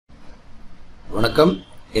வணக்கம்.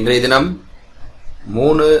 இன்றைய தினம்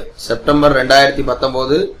 3 செப்டம்பர்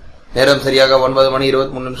 2019. நேரம் சரியாக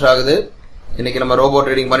 9:23 ஆகுது. இன்னைக்கு நம்ம ரோபோ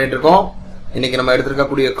ட்ரேடிங் பண்ணிட்டு இருக்கோம். இன்னைக்கு நம்ம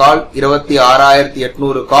எடுத்திருக்கக்கூடிய கால்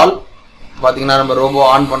 26,800 கால். பாத்தீங்கன்னா நம்ம ரோபோ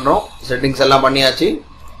ஆன் பண்றோம். செட்டிங்ஸ் எல்லாம் பண்ணியாச்சு.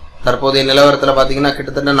 தற்போதைய நிலவரத்துல பாத்தீங்கன்னா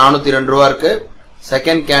கிட்டத்தட்ட 402 ரூபா இருக்கு.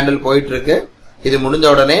 செகண்ட் கேண்டில் போயிட்டு இருக்கு. இது முடிஞ்ச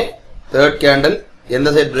உடனே தேர்ட் கேண்டில்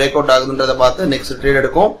எந்த சைட் பிரேக் அவுட் ஆகுதுன்றதை பார்த்து நெக்ஸ்ட் ட்ரேட்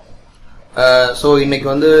எடுக்கும். ஸோ இன்னைக்கு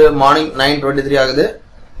வந்து மார்னிங் 9:23 ஆகுது.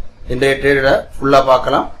 இன்றைய ட்ரேடை ஃபுல்லா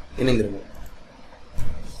பார்க்கலாம். இணைந்திருங்க.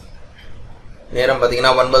 நேரம்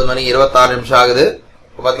பார்த்தீங்கன்னா 9:26 ஆகுது.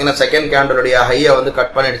 இப்போ பார்த்தீங்கன்னா செகண்ட் கேண்டலுடைய ஹையை வந்து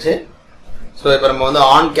கட் பண்ணிடுச்சு. ஸோ இப்போ நம்ம வந்து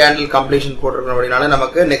ஆன் கேண்டில் கம்ப்ளீஷன் போட்டிருக்கோம் அப்படின்னால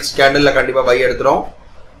நமக்கு நெக்ஸ்ட் கேண்டில் கண்டிப்பாக பை எடுத்துரும்.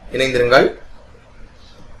 இணைந்திருங்கள்.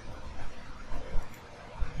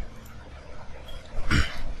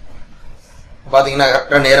 பாத்தீங்கன்னா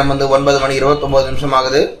கரெக்டா நேரம் வந்து 9:29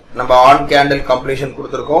 ஆகுது. நம்ம ஆன் கேண்டில் கம்ப்ளீஷன்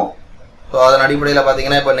கொடுத்துருக்கோம். ஸோ அதன் அடிப்படையில்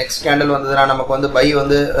பாத்தீங்கன்னா இப்போ நெக்ஸ்ட் கேண்டில் வந்ததுன்னா நமக்கு வந்து பை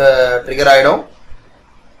வந்து ட்ரிகர் ஆயிடும்.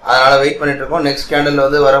 அதனால வெயிட் பண்ணிட்டு இருக்கோம். நெக்ஸ்ட் கேண்டில்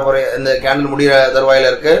வந்து வரப்போற இந்த கேண்டில் முடிகிற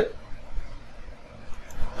தருவாயில இருக்கு.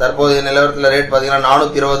 தற்போதைய நிலவரத்தில் ரேட் பாத்தீங்கன்னா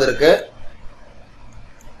 420 இருக்கு.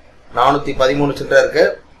 413 சில்லரை இருக்கு.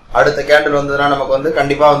 அடுத்த கேண்டில் வந்ததுன்னா நமக்கு வந்து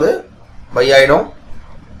கண்டிப்பா வந்து பை ஆயிடும்.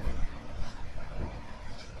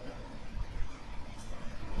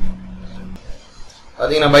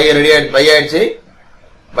 பாத்தீங்கன்னா பை ஆயிடுச்சு.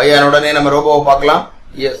 பை ஆன உடனே நம்ம ரோபோவை பார்க்கலாம்.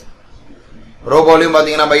 எஸ், ரோபோலையும்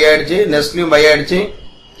பாத்தீங்கன்னா பை ஆயிடுச்சு. நெஸ்ட்லயும் பை ஆயிடுச்சு.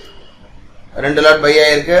 2 லாட் பை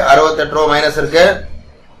ஆயிருக்கு. 68 ரூபா மைனஸ் இருக்கு.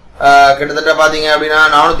 கிட்டத்தட்ட பாத்தீங்க அப்படின்னா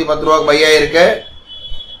 410 ரூபாய்க்கு பை ஆயிருக்கு.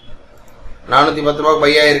 410 ரூபாய்க்கு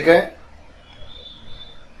பை ஆயிருக்கு.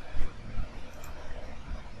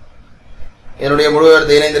 என்னுடைய முழு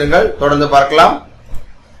விவரத்தை இணைந்திருங்கள். தொடர்ந்து பார்க்கலாம்.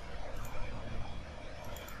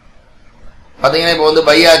 பாத்தீங்கன்னா இப்போ வந்து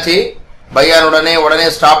பை ஆச்சு. பை ஆன உடனே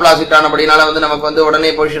ஸ்டாப் லாஸ் ஹிட் ஆனபடினால வந்து நமக்கு வந்து உடனே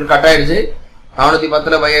பொசிஷன் கட் ஆயிடுச்சு.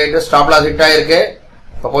 410 பை ஆயிட்டு ஸ்டாப் லாஸ் ஹிட் ஆயிருக்கு.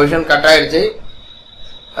 இப்போ பொசிஷன் கட் ஆயிடுச்சு.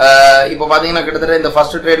 இப்போ பாத்தீங்கன்னா கிட்டத்தட்ட இந்த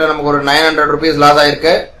ஃபர்ஸ்ட் ட்ரேட்ல நமக்கு ஒரு 900 rupees லாஸ்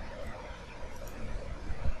ஆயிருக்கு.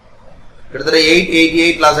 கிட்டத்தட்ட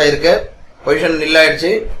 888 லாஸ் ஆயிருக்கு. பொசிஷன் நில்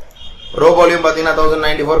ஆயிடுச்சு. ரோபோலையும் பாத்தீங்கன்னா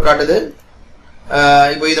 1094 காட்டுது.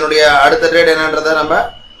 இப்போ இதனுடைய அடுத்த ட்ரேட் என்னன்றதை நம்ம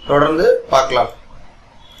தொடர்ந்து பார்க்கலாம்.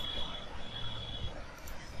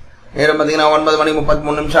 நேரம் பாத்தீங்கன்னா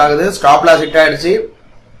 9:33 ஆகுது. ஸ்டாப் லாஸ் ஹிட் ஆயிடுச்சு.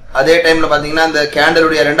 அதே டைம்ல பாத்தீங்கன்னா இந்த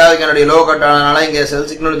கேண்டலுடைய ரெண்டாவது கேண்டலுடைய லோ கட் ஆனதுனால இங்க செல்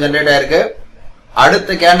சிக்னல் ஜெனரேட் ஆயிருக்கு.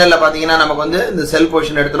 அடுத்த கேண்டல்ல பாத்தீங்கன்னா நமக்கு வந்து இந்த செல்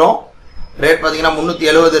பொசிஷன் எடுத்துரும். ரேட் பாத்தீங்கன்னா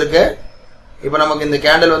 370 இருக்கு. இப்ப நமக்கு இந்த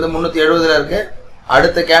கேண்டல் வந்து 370 இருக்கு.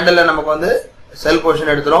 அடுத்த கேண்டல்ல நமக்கு வந்து செல்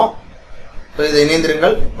பொசிஷன் எடுத்துரும். இதை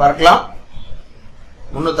இணைந்திருங்கள், பார்க்கலாம்.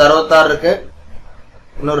 366 இருக்கு.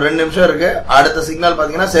 இன்னொரு 2 நிமிஷம் இருக்கு. அடுத்த சிக்னல்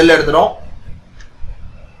பாத்தீங்கன்னா செல் எடுத்துரும்.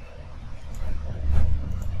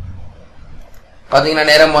 பாத்தீங்கன்னா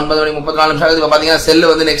நேரம் 9:34 ஆகுது. இப்ப பாத்தீங்கன்னா செல்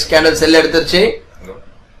வந்து நெக்ஸ்ட் கேண்டில் செல் எடுத்துருச்சு.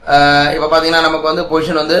 இப்ப பாத்தீங்கன்னா நமக்கு வந்து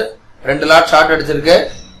பொசிஷன் வந்து 2 லாட் ஷார்ட் அடிச்சிருக்கு.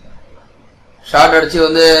 ஷார்ட் அடிச்சு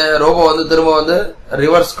வந்து ரோபோ வந்து திரும்ப வந்து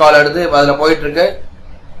ரிவர்ஸ் கால் எடுத்து இப்ப அதுல போயிட்டு இருக்கு.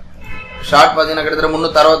 ஷார்ட் பாத்தீங்கன்னா கிட்டத்தட்ட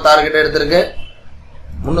 366 கிட்ட எடுத்திருக்கு.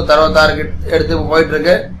 366 கிட்ட எடுத்து போயிட்டு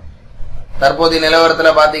இருக்கு. தற்போதைய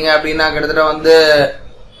நிலவரத்துல பாத்தீங்க அப்படின்னா கிட்டத்தட்ட வந்து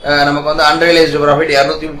நமக்கு வந்து அன்ரியலைஸ்டு ப்ராஃபிட்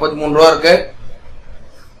 233 ரூபா இருக்கு.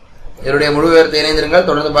 இதனுடைய முழு விவரத்தை இணைந்திருங்கள்.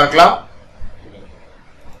 தொடர்ந்து பார்க்கலாம்.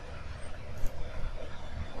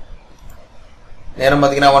 நேரம்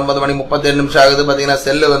பாத்தீங்கன்னா 9:37 ஆகுது. பாத்தீங்கன்னா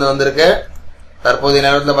செல்லு வந்து வந்திருக்கு. தற்போதைய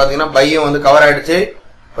நேரத்தில் பாத்தீங்கன்னா பையும் வந்து கவர் ஆயிடுச்சு.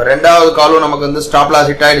 இப்ப ரெண்டாவது காலும் நமக்கு வந்து ஸ்டாப்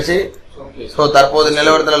லாஸ் ஹிட் ஆயிடுச்சு. சோ தற்போதைய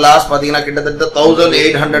நிலவரத்துல லாஸ் பாத்தீங்கன்னா கிட்டத்தட்ட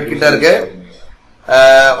 1800 கிட்ட இருக்கு.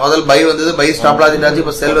 முதல் பை வந்தது, பை ஸ்டாப் லாஸ் ஹிட் ஆச்சு.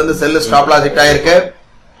 இப்ப செல் வந்து செல்லு ஸ்டாப் லாஸ் ஹிட் ஆயிருக்கு.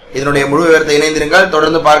 இதனுடைய முழு விவரத்தை இணைந்திருங்கள்.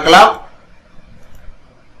 தொடர்ந்து பார்க்கலாம்.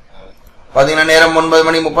 பாத்தீங்கன்னா நேரம்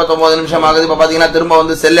 9:39 ஆகுது. இப்ப பாத்தீங்கன்னா திரும்ப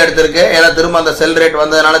வந்து செல் எடுத்திருக்கு. ஏன்னா திரும்ப அந்த செல் ரேட்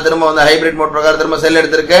வந்ததுனால திரும்ப வந்து ஹைபிரிட் மோட் பிரகாரம் திரும்ப செல்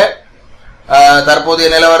எடுத்திருக்கு. தற்போதைய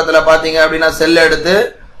நிலவரத்துல பாத்தீங்க அப்படின்னா செல் எடுத்து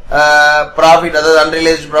ப்ராஃபிட், அதாவது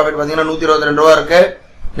அன்ரியலைஸ்டு ப்ராஃபிட் பாத்தீங்கன்னா 122 ரூபா இருக்கு.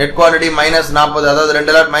 நெட் குவான்டிட்டி -40, அதாவது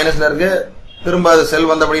 2 லாட் மைனஸ்ல இருக்கு. திரும்ப அது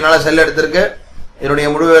செல் வந்த அப்படினால செல் எடுத்திருக்கு. இதனுடைய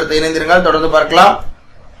முழு விவரத்தை இணைந்திருங்கள். தொடர்ந்து பார்க்கலாம்.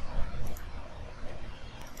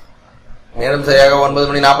 நேரம் சரியாக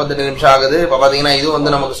 9:48 ஆகுது. இப்ப பாத்தீங்கன்னா இது வந்து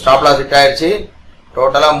நமக்கு ஸ்டாப் லாஸ் ஹிட் ஆயிருச்சு.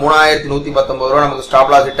 டோட்டலா 3119 ரூபா நமக்கு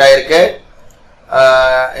ஸ்டாப் லாஸ் ஹிட் ஆயிருக்கு.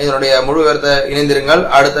 இதனுடைய முழு விவரத்தை இணைந்திருங்கள்.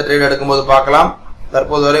 அடுத்த ட்ரேட் எடுக்கும்போது பார்க்கலாம்.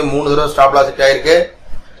 தற்போது வரை 3 தடவை ஸ்டாப் லாஸ் ஹிட் ஆயிருக்கு.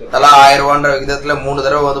 தலா 1000 ரூபான்ற விகிதத்துல 3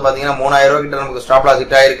 தடவை வந்து பாத்தீங்கன்னா 3000 ரூபாய் கிட்ட நமக்கு ஸ்டாப் லாஸ்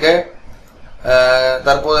ஹிட் ஆயிருக்கு.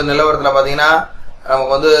 தற்போது நிலவரத்துல பாத்தீங்கன்னா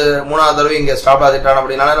நமக்கு வந்து 3வது தடவை இங்க ஸ்டாப் லாஸ் ஹிட் ஆன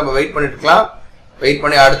அப்படினால நம்ம வெயிட் பண்ணிட்டு இருக்கலாம். வெயிட்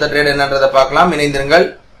பண்ணி அடுத்த ட்ரேட் என்னன்றதை பார்க்கலாம். இணைந்திருங்கள்.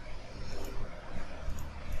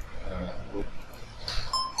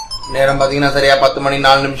 நேரம் பாத்தீங்கன்னா சரியா 10 மணி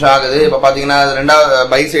 4 நிமிஷம் ஆகுது. இப்ப பாத்தீங்கன்னா ரெண்டாவது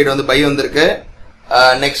பை சைடு வந்து பை வந்திருக்கு.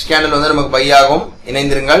 நெக்ஸ்ட் கேண்டில் வந்து நமக்கு பை ஆகும்.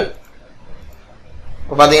 இணைந்திருங்கள்.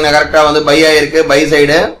 இப்ப பாத்தீங்கன்னா கரெக்டா வந்து பை ஆயிருக்கு பை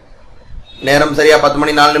சைடு. நேரம் சரியா 10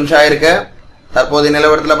 மணி 4 நிமிஷம் ஆயிருக்கு. தற்போதைய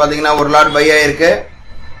நிலவரத்துல பாத்தீங்கன்னா ஒரு லாட் பை ஆயிருக்கு.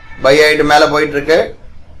 பை ஆயிட்டு மேல போயிட்டு இருக்கு.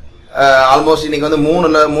 ஆல்மோஸ்ட் இன்னைக்கு வந்து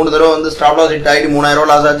மூணு தடவை வந்து ஸ்டாப் லாஸ் ஹிட் ஆயிட்டு 3000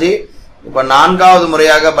 ரூபாய் லாஸ் ஆச்சு. இப்ப 4வது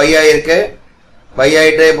முறையாக பை ஆயிருக்கு. பை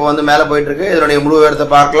ஆயிட்டு இப்ப வந்து மேல போயிட்டு இருக்கு. இதனுடைய முழு விவரத்தை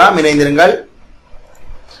பார்க்கலாம். இணைந்திருங்கள்.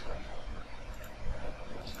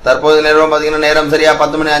 தற்போது நேரம் பாத்தீங்கன்னா நேரம் சரியா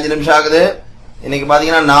 10 மணி 5 நிமிஷம் ஆகுது. இன்னைக்கு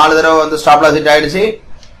பாத்தீங்கன்னா 4 தடவை வந்து ஸ்டாப் லாஸ் ஹிட் ஆயிடுச்சு.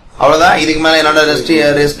 அவ்வளவுதான். இதுக்கு மேல என்னோட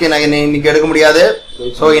ரிஸ்க் இன்னைக்கு எடுக்க முடியாது.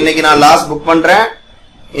 சோ இன்னைக்கு நான் லாஸ் புக் பண்றேன்.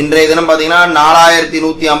 இன்றைய தினம் பாத்தீங்கன்னா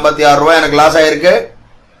 4156 ரூபாய் எனக்கு லாஸ் ஆயிருக்கு.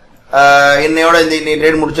 இன்னையோட இந்த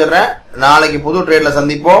ட்ரேட் முடிச்சிடுறேன். நாளைக்கு புது ட்ரேட்ல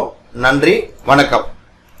சந்திப்போம். நன்றி, வணக்கம்.